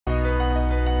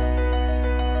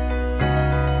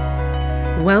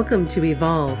Welcome to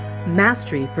Evolve,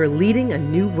 Mastery for Leading a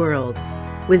New World,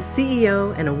 with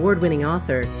CEO and award-winning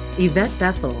author Yvette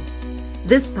Bethel.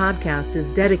 This podcast is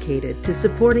dedicated to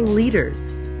supporting leaders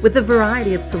with a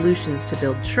variety of solutions to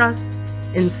build trust,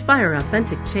 inspire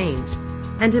authentic change,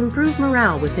 and improve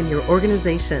morale within your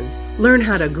organization. Learn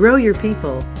how to grow your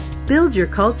people, build your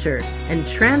culture, and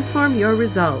transform your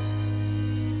results.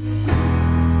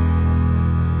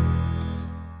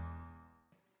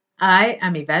 I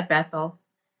am Yvette Bethel,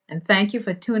 and thank you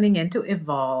for tuning in to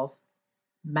Evolve,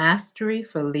 Mastery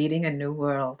for Leading a New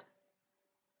World.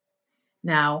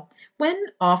 Now, when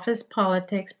office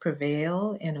politics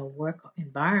prevail in a work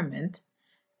environment,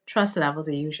 trust levels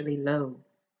are usually low.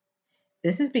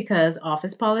 This is because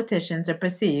office politicians are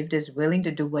perceived as willing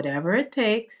to do whatever it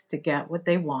takes to get what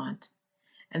they want,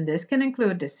 and this can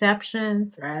include deception,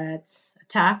 threats,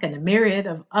 attack, and a myriad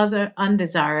of other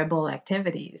undesirable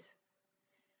activities.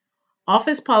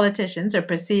 Office politicians are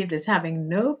perceived as having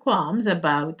no qualms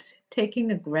about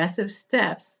taking aggressive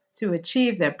steps to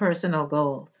achieve their personal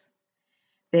goals.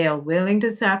 They are willing to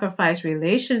sacrifice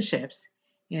relationships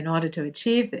in order to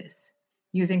achieve this,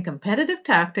 using competitive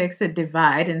tactics that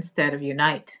divide instead of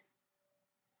unite.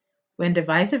 When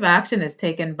divisive action is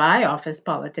taken by office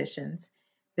politicians,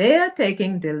 they are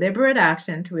taking deliberate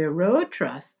action to erode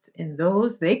trust in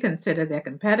those they consider their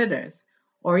competitors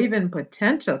or even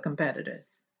potential competitors.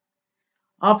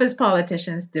 Office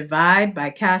politicians divide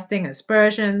by casting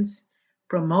aspersions,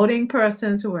 promoting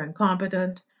persons who are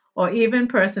incompetent, or even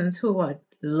persons who are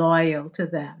loyal to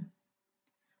them.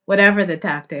 Whatever the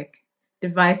tactic,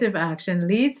 divisive action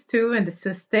leads to and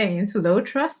sustains low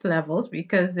trust levels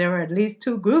because there are at least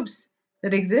two groups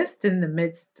that exist in the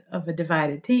midst of a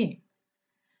divided team.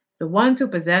 The ones who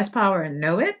possess power and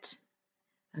know it,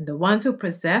 and the ones who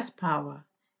possess power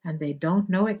and they don't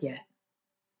know it yet.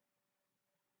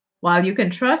 While you can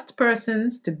trust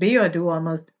persons to be or do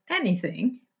almost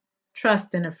anything,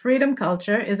 trust in a freedom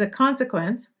culture is a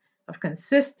consequence of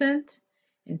consistent,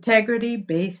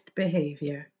 integrity-based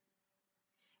behavior.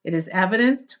 It is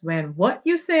evidenced when what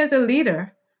you say as a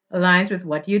leader aligns with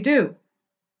what you do.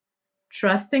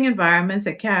 Trusting environments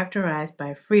are characterized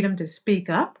by freedom to speak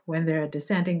up when there are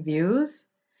dissenting views,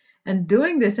 and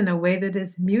doing this in a way that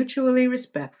is mutually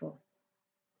respectful.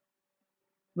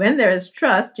 When there is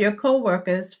trust, your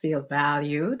co-workers feel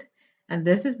valued, and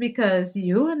this is because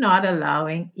you are not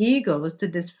allowing egos to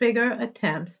disfigure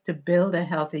attempts to build a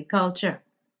healthy culture.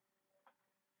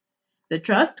 The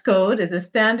trust code is a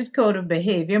standard code of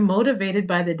behavior motivated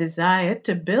by the desire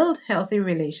to build healthy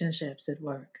relationships at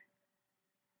work.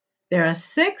 There are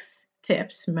 6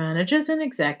 tips managers and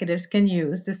executives can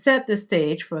use to set the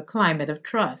stage for a climate of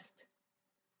trust.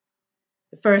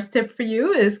 The first tip for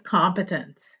you is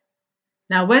competence.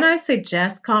 Now, when I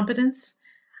suggest competence,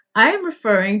 I am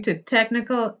referring to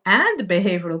technical and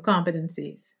behavioral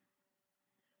competencies.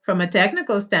 From a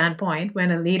technical standpoint,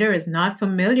 when a leader is not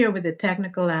familiar with the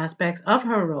technical aspects of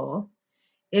her role,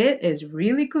 it is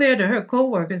really clear to her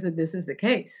coworkers that this is the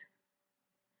case.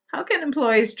 How can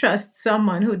employees trust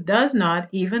someone who does not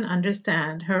even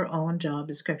understand her own job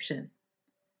description?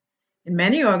 In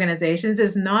many organizations, it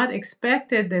is not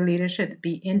expected the leader should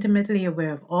be intimately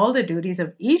aware of all the duties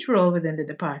of each role within the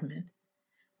department,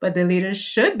 but the leaders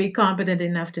should be competent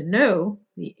enough to know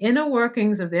the inner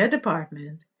workings of their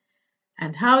department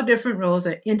and how different roles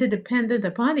are interdependent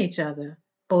upon each other,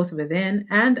 both within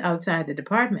and outside the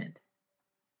department.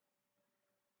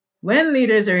 When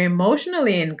leaders are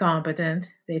emotionally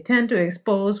incompetent, they tend to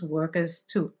expose workers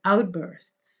to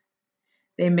outbursts.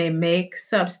 They may make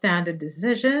substandard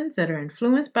decisions that are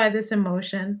influenced by this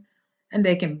emotion, and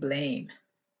they can blame.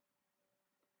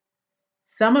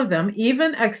 Some of them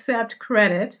even accept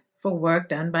credit for work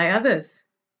done by others.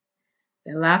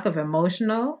 The lack of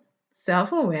emotional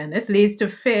self-awareness leads to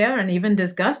fear and even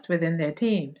disgust within their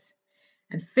teams.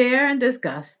 And fear and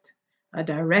disgust are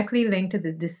directly linked to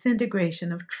the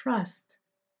disintegration of trust.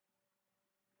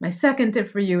 My second tip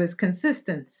for you is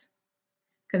consistency.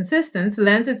 Consistency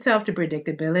lends itself to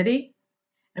predictability,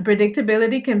 and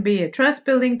predictability can be a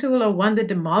trust-building tool or one that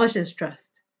demolishes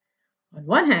trust. On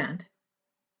one hand,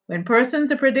 when persons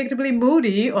are predictably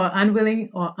moody or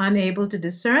unwilling or unable to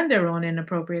discern their own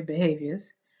inappropriate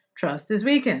behaviors, trust is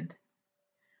weakened.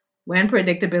 When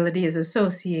predictability is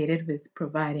associated with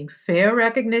providing fair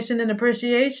recognition and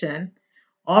appreciation,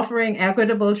 offering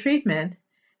equitable treatment,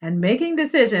 and making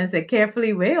decisions that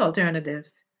carefully weigh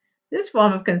alternatives, this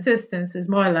form of consistency is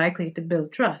more likely to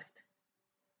build trust.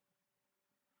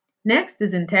 Next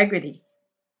is integrity.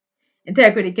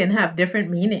 Integrity can have different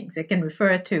meanings. It can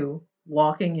refer to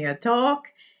walking your talk.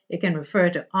 It can refer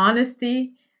to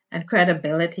honesty and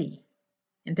credibility.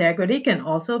 Integrity can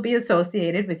also be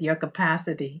associated with your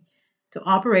capacity to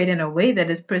operate in a way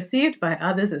that is perceived by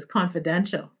others as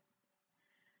confidential.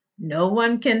 No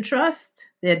one can trust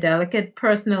their delicate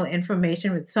personal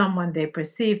information with someone they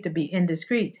perceive to be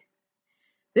indiscreet.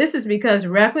 This is because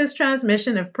reckless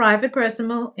transmission of private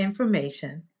personal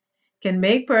information can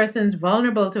make persons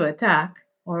vulnerable to attack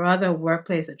or other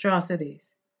workplace atrocities.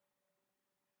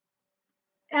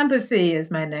 Empathy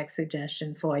is my next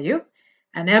suggestion for you,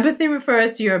 and empathy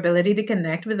refers to your ability to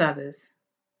connect with others.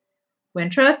 When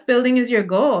trust building is your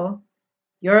goal,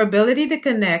 your ability to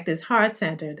connect is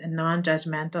heart-centered and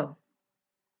non-judgmental.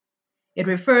 It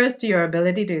refers to your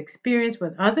ability to experience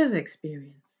what others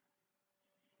experience.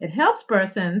 It helps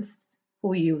persons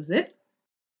who use it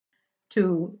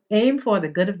to aim for the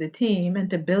good of the team and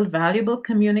to build valuable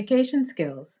communication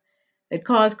skills that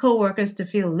cause coworkers to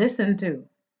feel listened to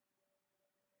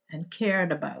and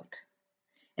cared about.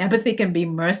 Empathy can be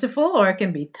merciful or it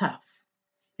can be tough.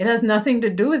 It has nothing to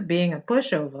do with being a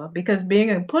pushover, because being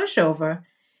a pushover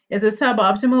is a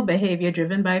suboptimal behavior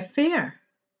driven by fear.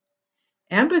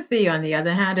 Empathy, on the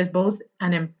other hand, is both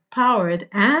an empowered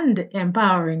and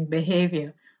empowering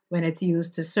behavior when it's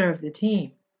used to serve the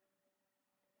team.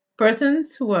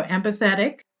 Persons who are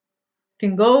empathetic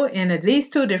can go in at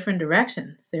least two different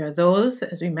directions. There are those,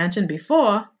 as we mentioned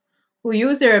before, who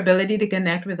use their ability to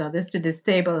connect with others to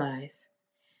destabilize.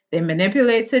 They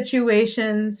manipulate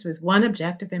situations with one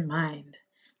objective in mind: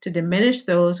 to diminish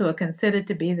those who are considered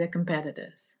to be their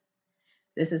competitors.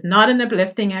 This is not an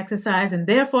uplifting exercise and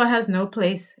therefore has no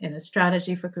place in a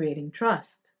strategy for creating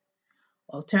trust.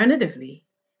 Alternatively,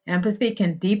 empathy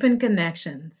can deepen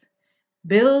connections,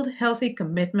 build healthy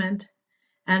commitment,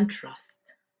 and trust.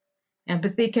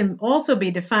 Empathy can also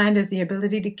be defined as the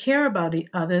ability to care about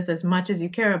others as much as you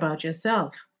care about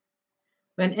yourself.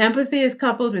 When empathy is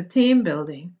coupled with team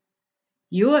building,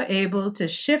 you are able to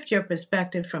shift your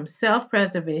perspective from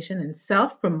self-preservation and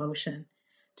self-promotion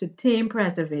to team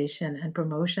preservation and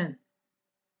promotion.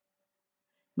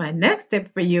 My next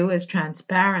tip for you is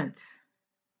transparency.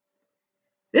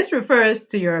 This refers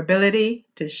to your ability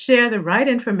to share the right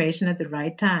information at the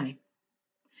right time.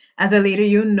 As a leader,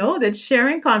 you know that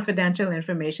sharing confidential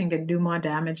information can do more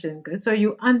damage than good, so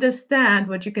you understand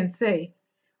what you can say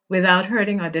without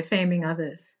hurting or defaming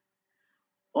others.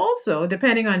 Also,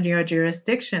 depending on your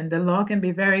jurisdiction, the law can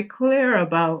be very clear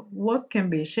about what can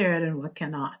be shared and what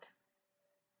cannot.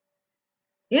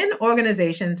 In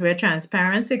organizations where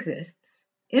transparency exists,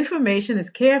 information is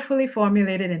carefully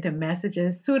formulated into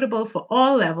messages suitable for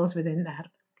all levels within that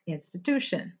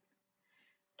institution.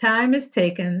 Time is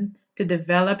taken to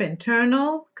develop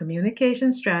internal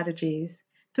communication strategies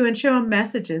to ensure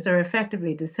messages are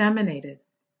effectively disseminated.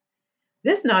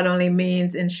 This not only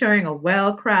means ensuring a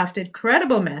well-crafted,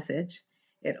 credible message,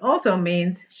 it also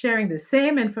means sharing the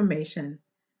same information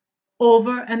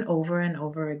over and over and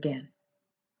over again.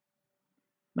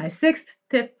 My sixth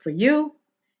tip for you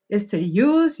is to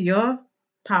use your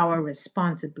power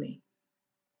responsibly.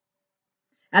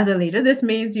 As a leader, this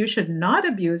means you should not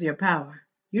abuse your power.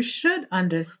 You should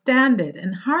understand it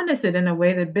and harness it in a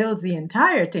way that builds the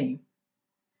entire team.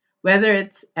 Whether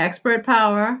it's expert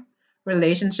power,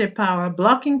 relationship power,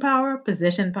 blocking power,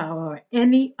 position power, or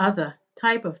any other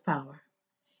type of power,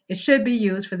 it should be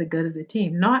used for the good of the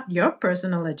team, not your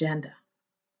personal agenda.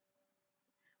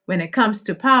 When it comes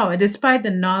to power, despite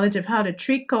the knowledge of how to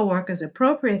treat coworkers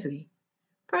appropriately,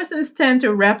 persons tend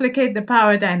to replicate the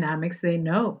power dynamics they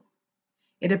know.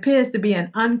 It appears to be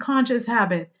an unconscious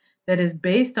habit that is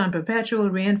based on perpetual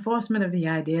reinforcement of the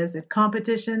ideas that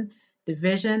competition,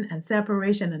 division, and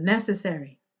separation are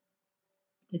necessary.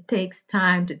 It takes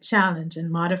time to challenge and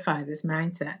modify this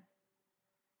mindset.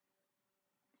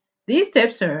 These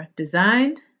tips are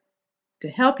designed to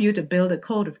help you to build a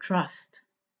code of trust.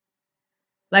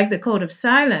 Like the code of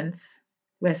silence,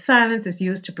 where silence is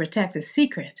used to protect a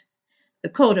secret, the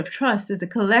code of trust is a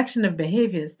collection of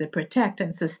behaviors that protect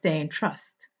and sustain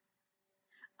trust.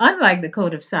 Unlike the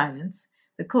code of silence,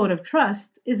 the code of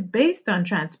trust is based on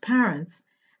transparency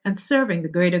and serving the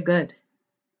greater good.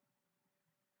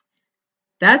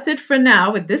 That's it for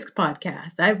now with this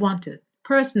podcast. I want to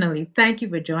personally thank you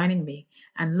for joining me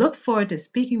and look forward to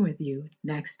speaking with you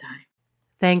next time.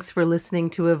 Thanks for listening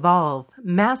to Evolve,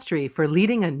 Mastery for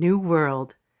Leading a New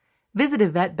World. Visit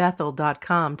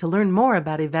YvetteBethel.com to learn more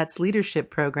about Yvette's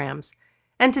leadership programs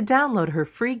and to download her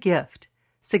free gift,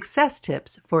 Success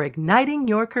Tips for Igniting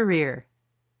Your Career.